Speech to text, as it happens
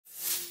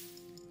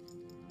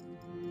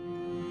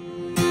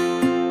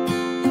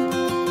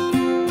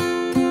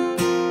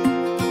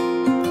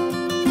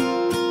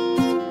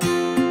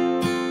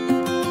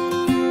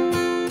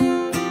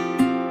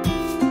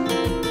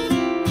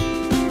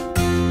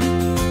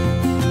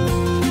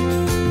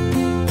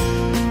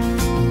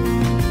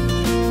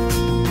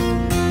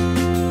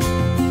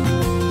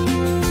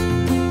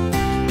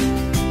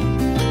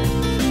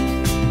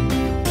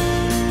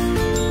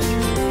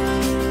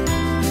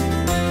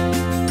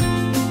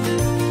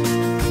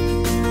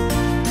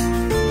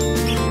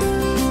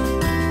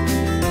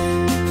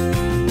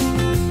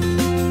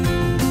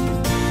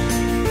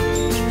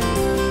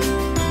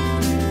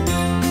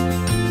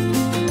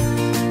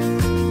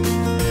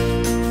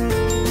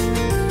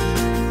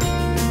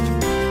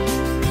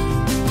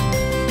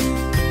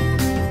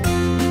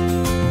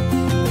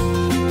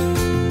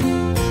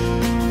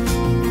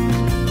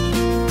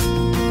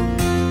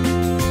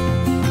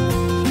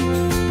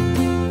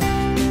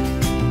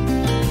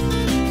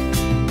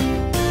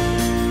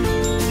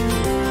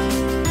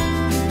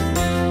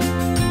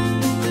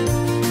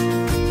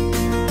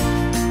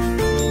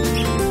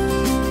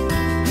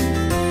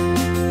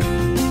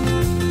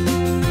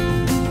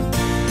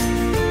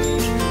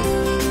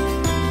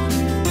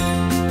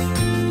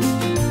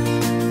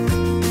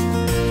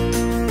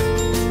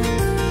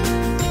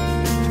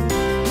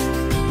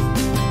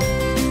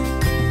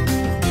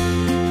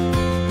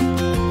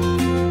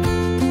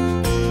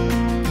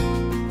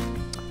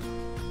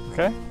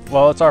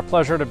Well, it's our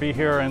pleasure to be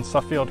here in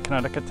Suffield,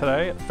 Connecticut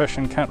today at Fish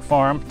and Kent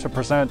Farm to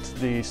present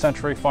the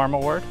Century Farm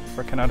Award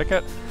for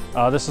Connecticut.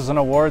 This is an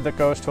award that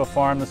goes to a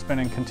farm that's been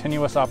in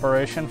continuous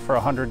operation for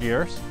 100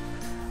 years.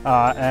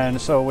 And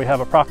so we have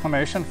a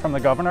proclamation from the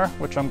governor,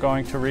 which I'm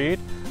going to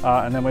read,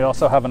 and then we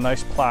also have a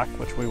nice plaque,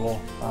 which we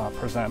will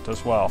present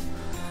as well.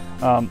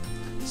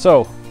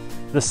 So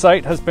the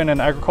site has been in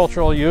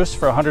agricultural use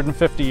for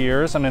 150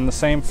 years and in the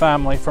same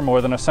family for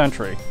more than a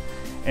century.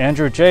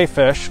 Andrew J.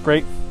 Fish,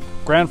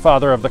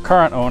 great-grandfather of the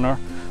current owner,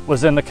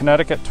 was in the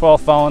Connecticut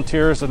 12th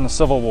Volunteers in the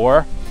Civil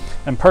War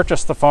and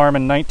purchased the farm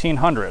in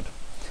 1900.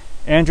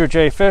 Andrew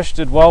J. Fish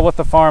did well with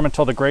the farm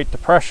until the Great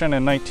Depression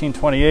in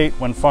 1928,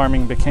 when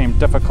farming became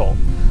difficult.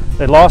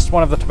 They lost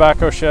one of the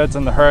tobacco sheds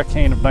in the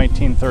hurricane of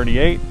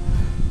 1938.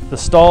 The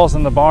stalls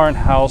in the barn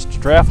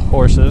housed draft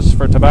horses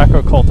for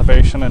tobacco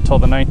cultivation until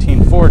the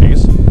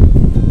 1940s,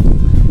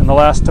 and the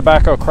last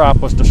tobacco crop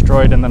was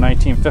destroyed in the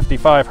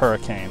 1955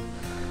 hurricane.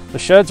 The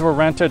sheds were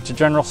rented to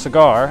General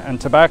Cigar, and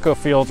tobacco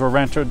fields were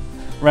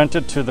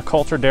rented to the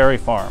Coulter Dairy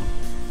Farm.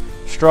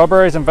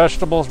 Strawberries and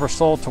vegetables were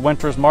sold to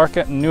Winter's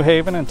Market in New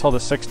Haven until the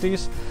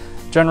 60s.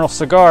 General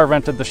Cigar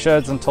rented the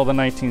sheds until the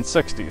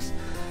 1960s.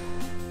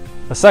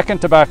 The second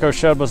tobacco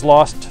shed was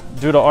lost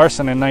due to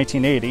arson in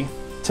 1980.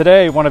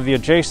 Today, one of the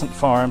adjacent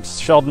farms,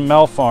 Sheldon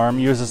Mel Farm,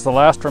 uses the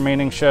last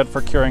remaining shed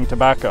for curing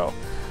tobacco.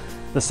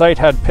 The site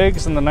had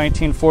pigs in the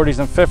 1940s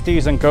and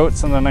 50s and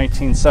goats in the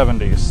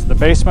 1970s. The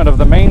basement of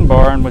the main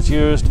barn was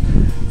used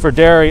for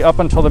dairy up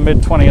until the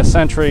mid-20th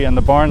century, and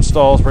the barn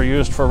stalls were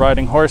used for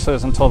riding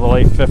horses until the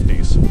late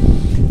 50s.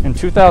 In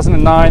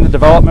 2009, the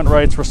development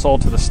rights were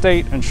sold to the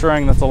state,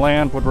 ensuring that the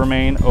land would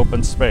remain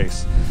open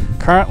space.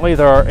 Currently,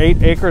 there are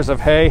 8 acres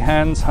of hay,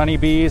 hens,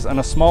 honeybees, and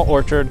a small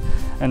orchard,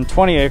 and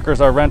 20 acres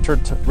are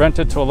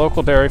rented to a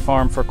local dairy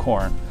farm for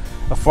corn.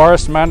 A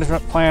forest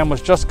management plan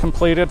was just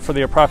completed for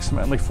the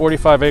approximately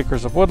 45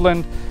 acres of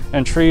woodland,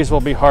 and trees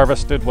will be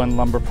harvested when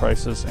lumber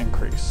prices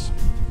increase.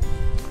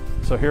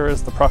 So here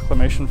is the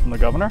proclamation from the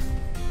governor.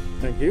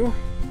 Thank you.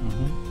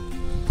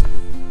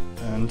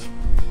 And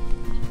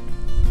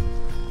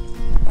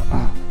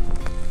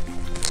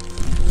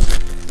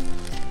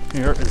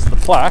here is the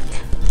plaque.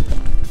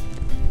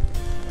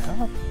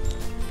 Yeah.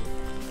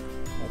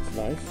 That's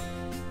nice.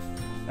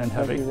 And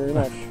heavy. Thank you very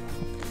much.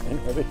 And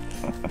heavy.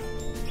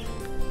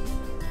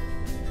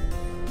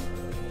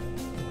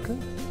 Okay.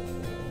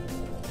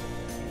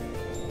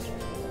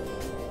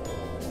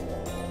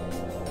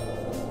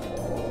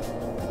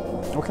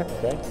 Okay.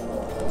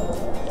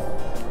 Okay.